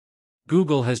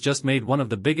Google has just made one of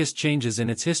the biggest changes in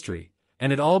its history,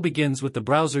 and it all begins with the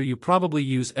browser you probably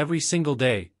use every single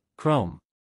day, Chrome.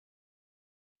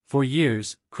 For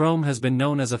years, Chrome has been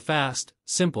known as a fast,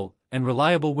 simple, and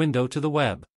reliable window to the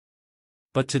web.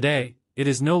 But today, it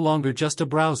is no longer just a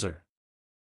browser.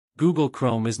 Google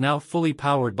Chrome is now fully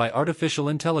powered by artificial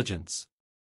intelligence.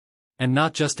 And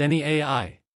not just any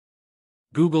AI.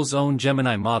 Google's own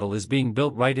Gemini model is being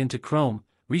built right into Chrome,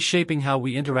 reshaping how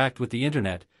we interact with the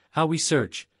internet, how we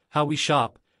search, how we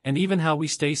shop, and even how we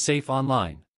stay safe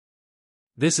online.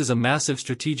 This is a massive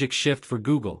strategic shift for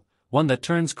Google, one that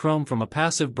turns Chrome from a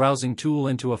passive browsing tool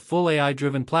into a full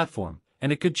AI-driven platform,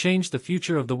 and it could change the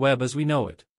future of the web as we know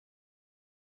it.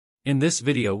 In this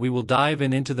video we will dive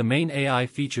into the main AI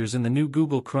features in the new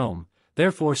Google Chrome,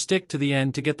 therefore stick to the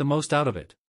end to get the most out of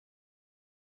it.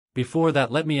 Before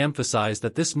that, let me emphasize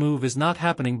that this move is not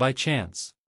happening by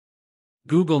chance.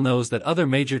 Google knows that other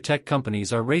major tech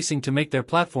companies are racing to make their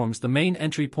platforms the main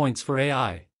entry points for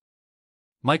AI.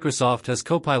 Microsoft has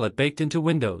Copilot baked into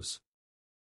Windows.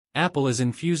 Apple is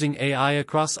infusing AI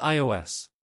across iOS.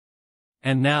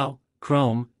 And now,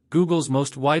 Chrome, Google's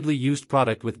most widely used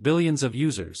product with billions of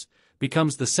users,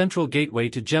 becomes the central gateway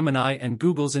to Gemini and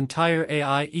Google's entire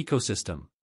AI ecosystem.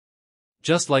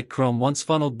 Just like Chrome once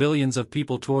funneled billions of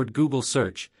people toward Google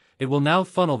Search, it will now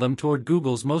funnel them toward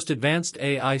Google's most advanced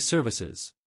AI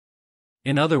services.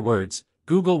 In other words,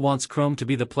 Google wants Chrome to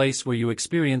be the place where you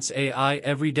experience AI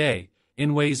every day,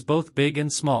 in ways both big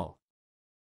and small.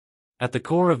 At the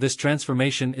core of this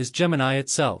transformation is Gemini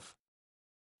itself.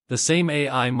 The same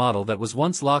AI model that was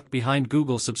once locked behind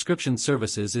Google subscription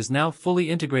services is now fully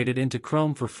integrated into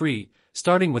Chrome for free,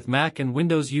 starting with Mac and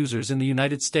Windows users in the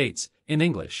United States, in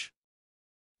English.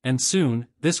 And soon,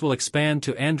 this will expand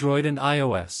to Android and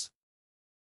iOS.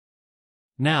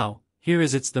 Now, here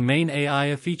is the main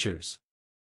AI features.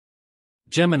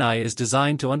 Gemini is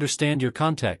designed to understand your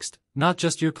context, not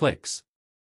just your clicks.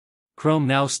 Chrome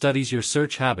now studies your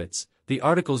search habits, the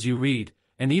articles you read,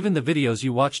 and even the videos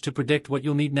you watch to predict what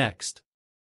you'll need next.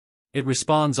 It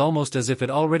responds almost as if it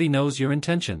already knows your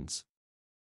intentions.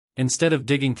 Instead of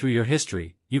digging through your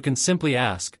history, you can simply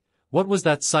ask, "What was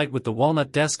that site with the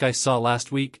walnut desk I saw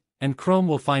last week?" and Chrome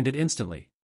will find it instantly.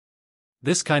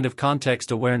 This kind of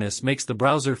context awareness makes the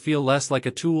browser feel less like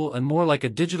a tool and more like a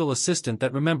digital assistant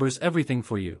that remembers everything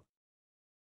for you.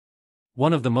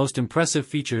 One of the most impressive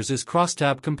features is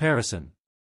crosstab comparison.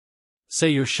 Say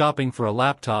you're shopping for a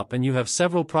laptop and you have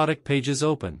several product pages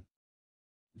open.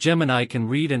 Gemini can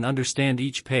read and understand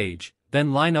each page,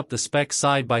 then line up the specs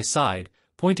side by side,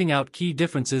 pointing out key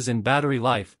differences in battery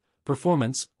life,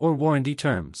 performance, or warranty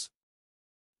terms.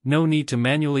 No need to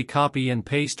manually copy and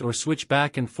paste or switch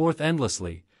back and forth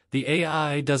endlessly, the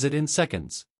AI does it in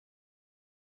seconds.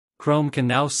 Chrome can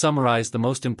now summarize the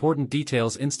most important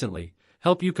details instantly,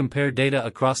 help you compare data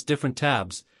across different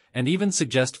tabs, and even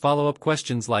suggest follow-up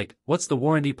questions like, "What's the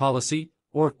warranty policy?"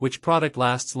 or "Which product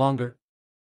lasts longer?"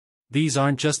 These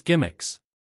aren't just gimmicks.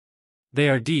 They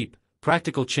are deep,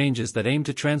 practical changes that aim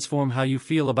to transform how you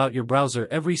feel about your browser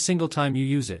every single time you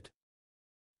use it.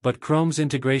 But Chrome's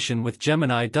integration with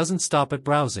Gemini doesn't stop at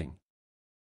browsing.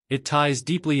 It ties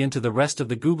deeply into the rest of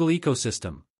the Google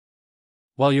ecosystem.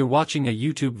 While you're watching a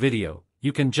YouTube video,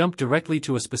 you can jump directly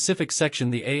to a specific section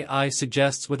the AI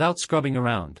suggests without scrubbing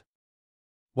around.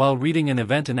 While reading an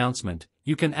event announcement,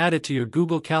 you can add it to your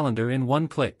Google Calendar in one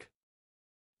click.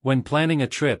 When planning a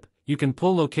trip, you can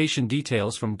pull location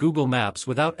details from Google Maps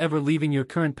without ever leaving your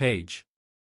current page.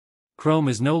 Chrome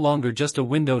is no longer just a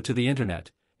window to the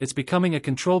internet, it's becoming a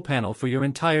control panel for your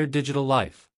entire digital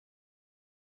life.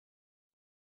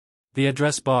 The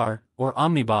address bar, or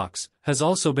Omnibox, has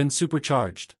also been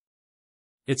supercharged.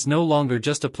 It's no longer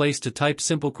just a place to type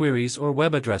simple queries or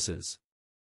web addresses.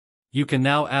 You can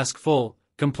now ask full,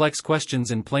 complex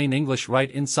questions in plain English right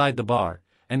inside the bar,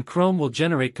 and Chrome will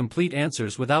generate complete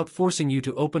answers without forcing you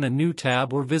to open a new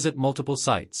tab or visit multiple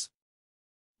sites.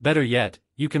 Better yet,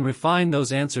 you can refine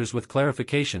those answers with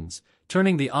clarifications,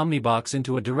 turning the Omnibox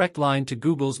into a direct line to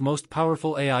Google's most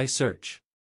powerful AI search.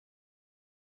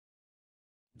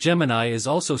 Gemini is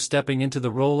also stepping into the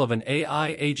role of an AI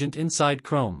agent inside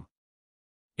Chrome.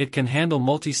 It can handle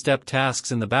multi-step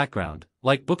tasks in the background,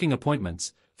 like booking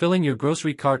appointments, filling your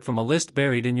grocery cart from a list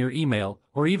buried in your email,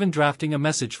 or even drafting a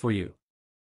message for you.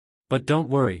 But don't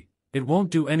worry, it won't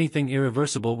do anything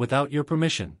irreversible without your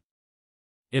permission.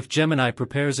 If Gemini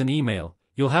prepares an email,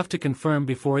 you'll have to confirm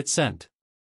before it's sent.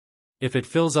 If it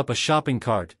fills up a shopping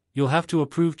cart, you'll have to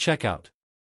approve checkout.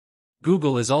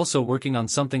 Google is also working on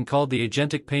something called the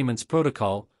Agentic Payments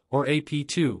Protocol, or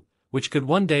AP2, which could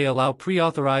one day allow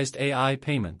pre-authorized AI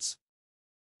payments.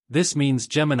 This means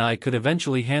Gemini could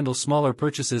eventually handle smaller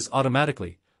purchases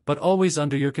automatically, but always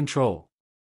under your control.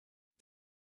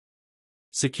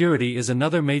 Security is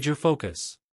another major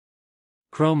focus.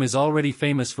 Chrome is already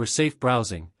famous for safe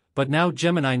browsing, but now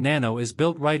Gemini Nano is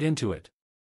built right into it.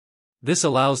 This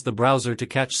allows the browser to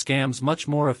catch scams much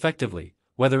more effectively,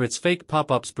 whether it's fake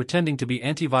pop-ups pretending to be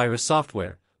antivirus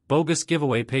software, bogus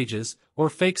giveaway pages, or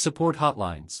fake support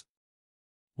hotlines.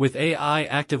 With AI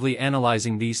actively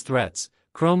analyzing these threats,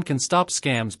 Chrome can stop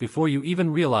scams before you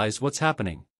even realize what's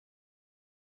happening.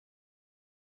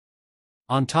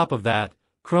 On top of that,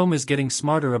 Chrome is getting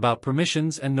smarter about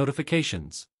permissions and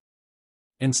notifications.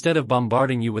 Instead of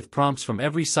bombarding you with prompts from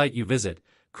every site you visit,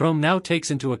 Chrome now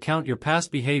takes into account your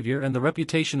past behavior and the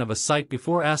reputation of a site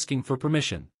before asking for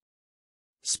permission.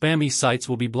 Spammy sites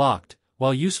will be blocked,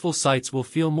 while useful sites will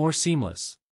feel more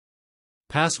seamless.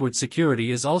 Password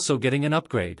security is also getting an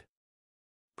upgrade.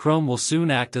 Chrome will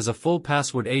soon act as a full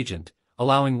password agent,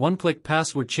 allowing one-click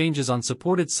password changes on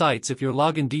supported sites if your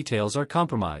login details are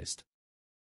compromised.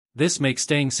 This makes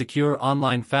staying secure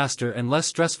online faster and less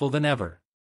stressful than ever.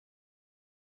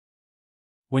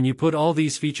 When you put all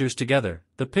these features together,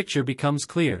 the picture becomes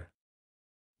clear.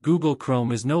 Google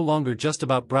Chrome is no longer just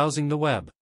about browsing the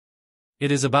web.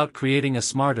 It is about creating a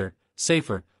smarter,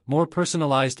 safer, more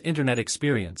personalized internet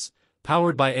experience,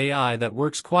 powered by AI that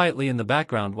works quietly in the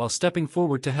background while stepping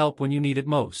forward to help when you need it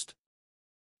most.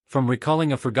 From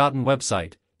recalling a forgotten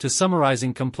website, to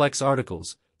summarizing complex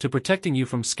articles, to protecting you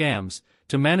from scams,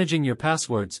 to managing your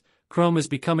passwords, Chrome is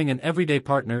becoming an everyday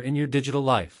partner in your digital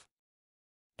life.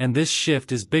 And this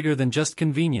shift is bigger than just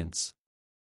convenience.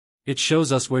 It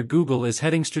shows us where Google is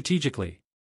heading strategically.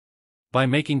 By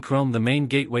making Chrome the main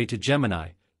gateway to Gemini,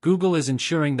 Google is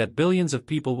ensuring that billions of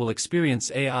people will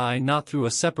experience AI not through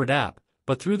a separate app,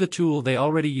 but through the tool they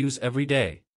already use every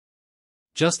day.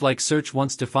 Just like search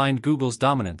once defined Google's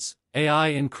dominance, AI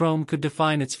in Chrome could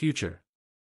define its future.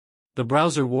 The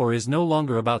browser war is no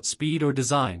longer about speed or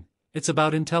design, it's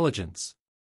about intelligence.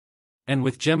 And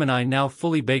with Gemini now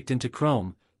fully baked into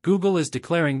Chrome, Google is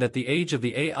declaring that the age of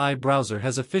the AI browser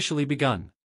has officially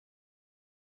begun.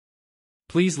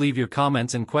 Please leave your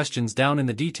comments and questions down in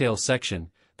the details section,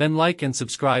 then like and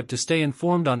subscribe to stay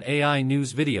informed on AI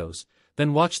news videos,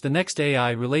 then watch the next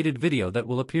AI-related video that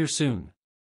will appear soon.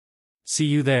 See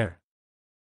you there.